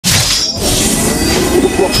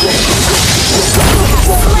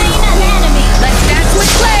slain an enemy. Let's dance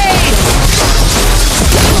with blades.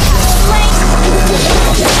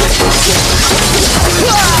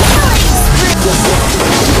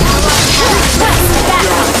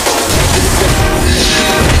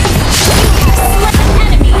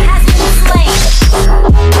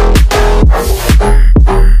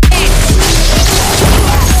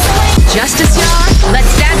 Justice yard,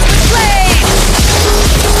 let's dance with blades!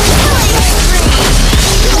 Double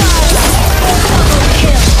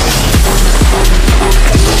kill!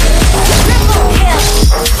 Triple kill!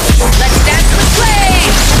 Let's dance with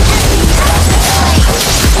blades!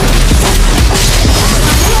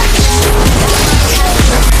 You have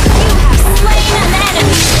slain an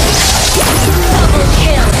enemy! Double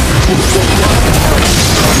kill!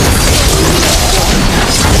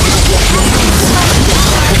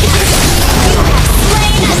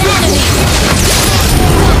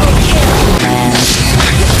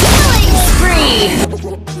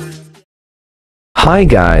 Hi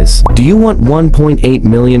guys, do you want 1.8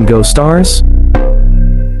 million Go Stars?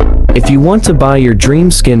 If you want to buy your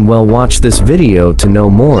dream skin, well, watch this video to know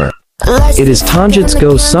more. It is Tanjit's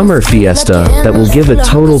Go Summer Fiesta that will give a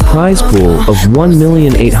total prize pool of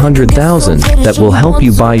 1,800,000 that will help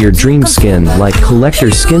you buy your dream skin like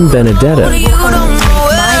collector skin Benedetta.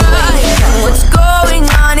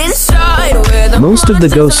 Most of the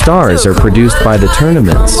Go Stars are produced by the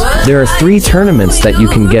tournaments. There are 3 tournaments that you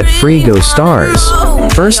can get free Go Stars.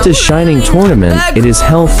 First is Shining Tournament. It is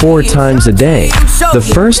held 4 times a day. The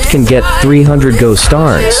first can get 300 Go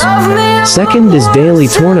Stars. Second is Daily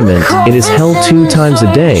Tournament. It is held 2 times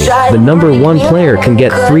a day. The number 1 player can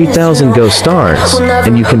get 3,000 Go Stars,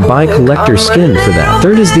 and you can buy collector skin for that.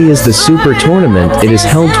 Third is the Super Tournament. It is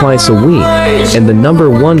held twice a week, and the number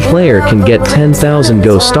 1 player can get 10,000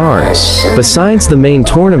 Go Stars. Besides, the main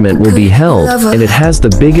tournament will be held, and it has the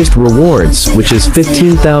biggest rewards, which is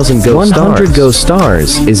 15,000 Go Stars. 100 Go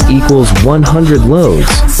Stars is equals 100 loads,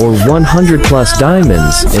 or 100 plus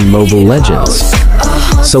diamonds in Mobile Legends.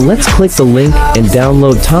 So let's click the link and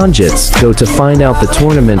download Tanjit's Go to find out the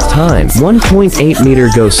tournament time. 1.8 meter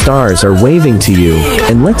Go Stars are waving to you,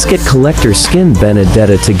 and let's get collector skin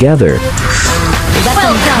Benedetta together.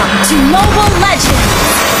 Welcome to Mobile Legends!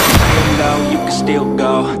 You can still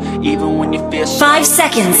go, even when you feel 5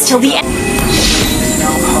 seconds till the end.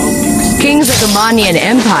 Kings of the Manian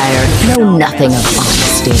Empire know nothing of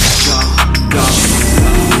honesty.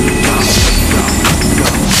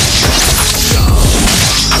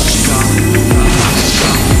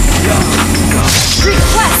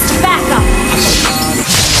 Request backup!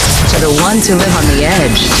 To the ones who live on the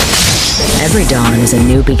edge, every dawn is a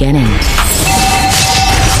new beginning.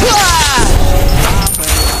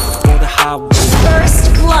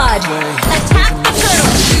 First blood! Attack the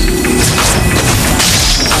turtle!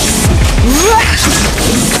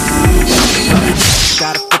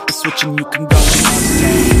 gotta flip the switch and you can go.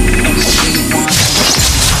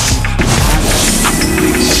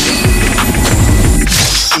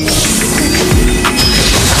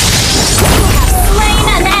 Slain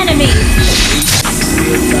an enemy!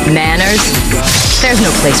 Manners? There's no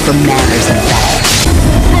place for manners in battle.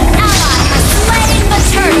 An ally has slain the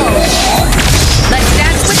turtle! Let's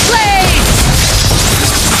dance with blades!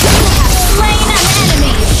 You have slain an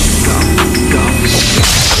enemy!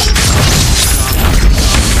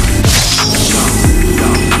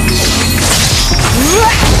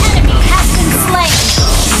 An enemy has been slain! An enemy has been slain!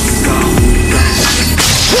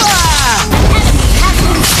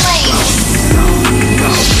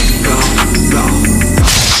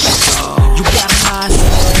 You got mine.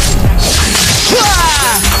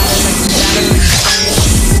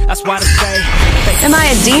 That's why they say. Am I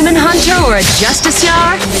a demon hunter or a justice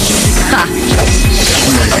yard? Ha!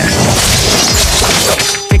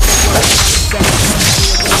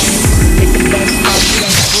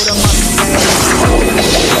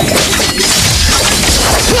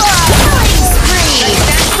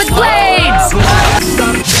 Dance with blades!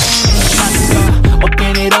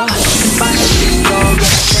 Open it up.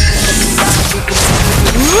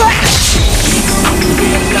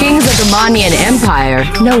 Kings of the Manian Empire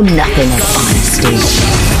know nothing of honesty.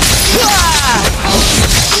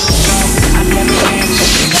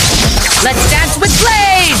 Let's dance with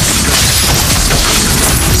blades!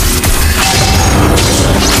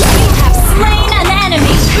 We have slain an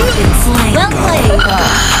enemy! Well played!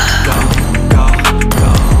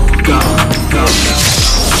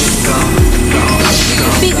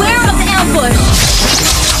 Beware of ambush!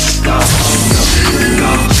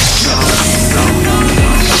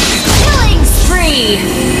 Killing spree!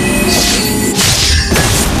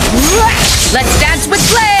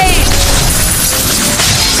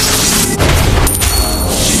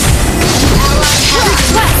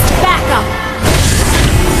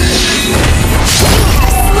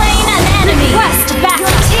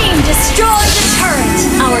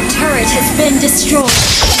 turret has been destroyed.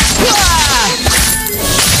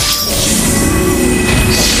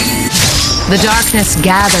 The darkness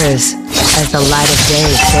gathers as the light of day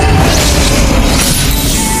fades.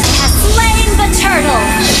 Has slain the turtle.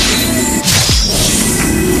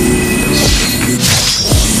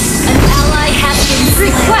 An ally has been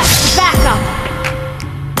request backup.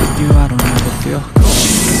 With you, I don't ever feel cold.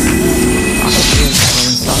 I can feel it all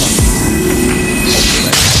inside.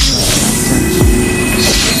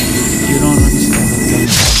 You don't understand the pain.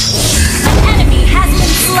 An enemy has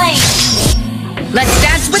been slain. Let's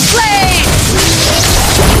dance with flame!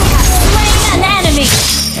 You have slain an enemy.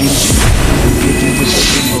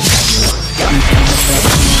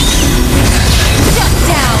 Shut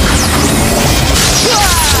down.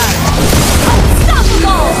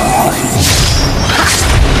 Unstoppable.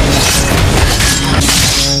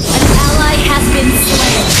 An ally has been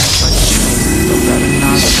slain.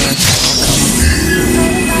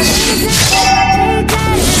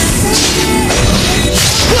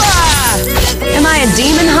 Am I a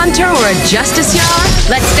demon hunter or a justice yard?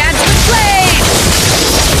 Let's dance with flame!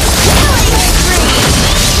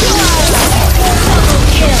 Double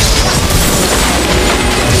kill.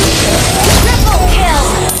 Triple kill.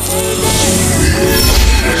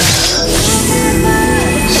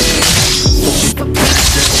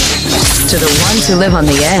 To the ones who live on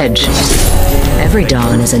the edge, every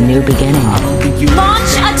dawn is a new beginning.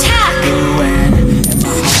 Launch attack.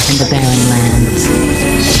 In the barren lands.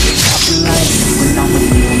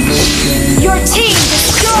 Your team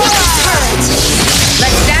destroyed the turret.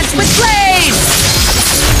 Let's dance with flame!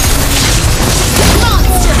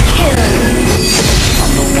 Monster kill.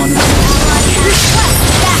 Request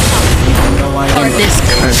backup. For this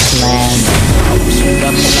cursed land.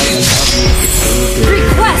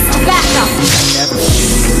 Request backup.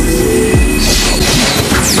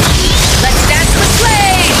 Let's dance with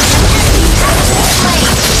flame!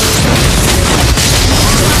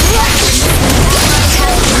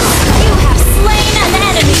 You have slain an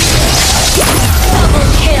enemy. Double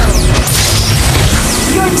kill.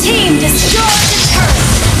 Your team destroyed the turret.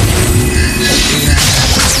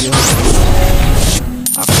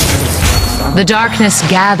 The darkness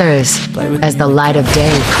gathers as the light of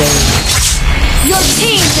day fades. Your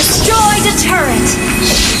team destroyed a turret.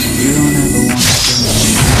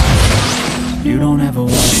 You don't ever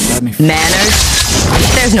want to let me. Manners?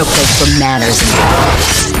 There's no place for manners in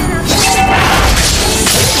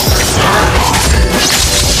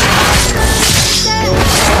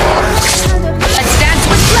Let's dance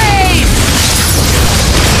with flame!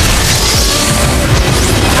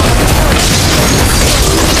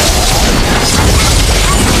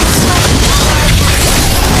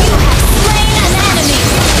 Slain an enemy.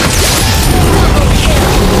 Double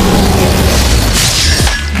kill.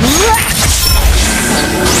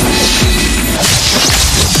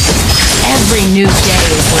 Every new day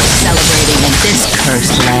is worth celebrating in this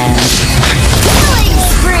cursed land. Killing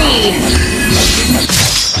spree.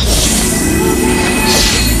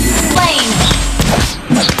 Flame.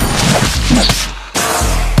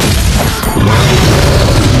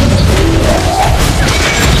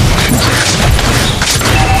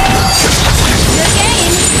 Good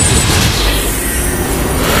game.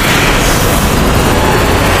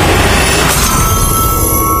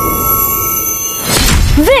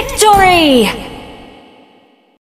 Victory!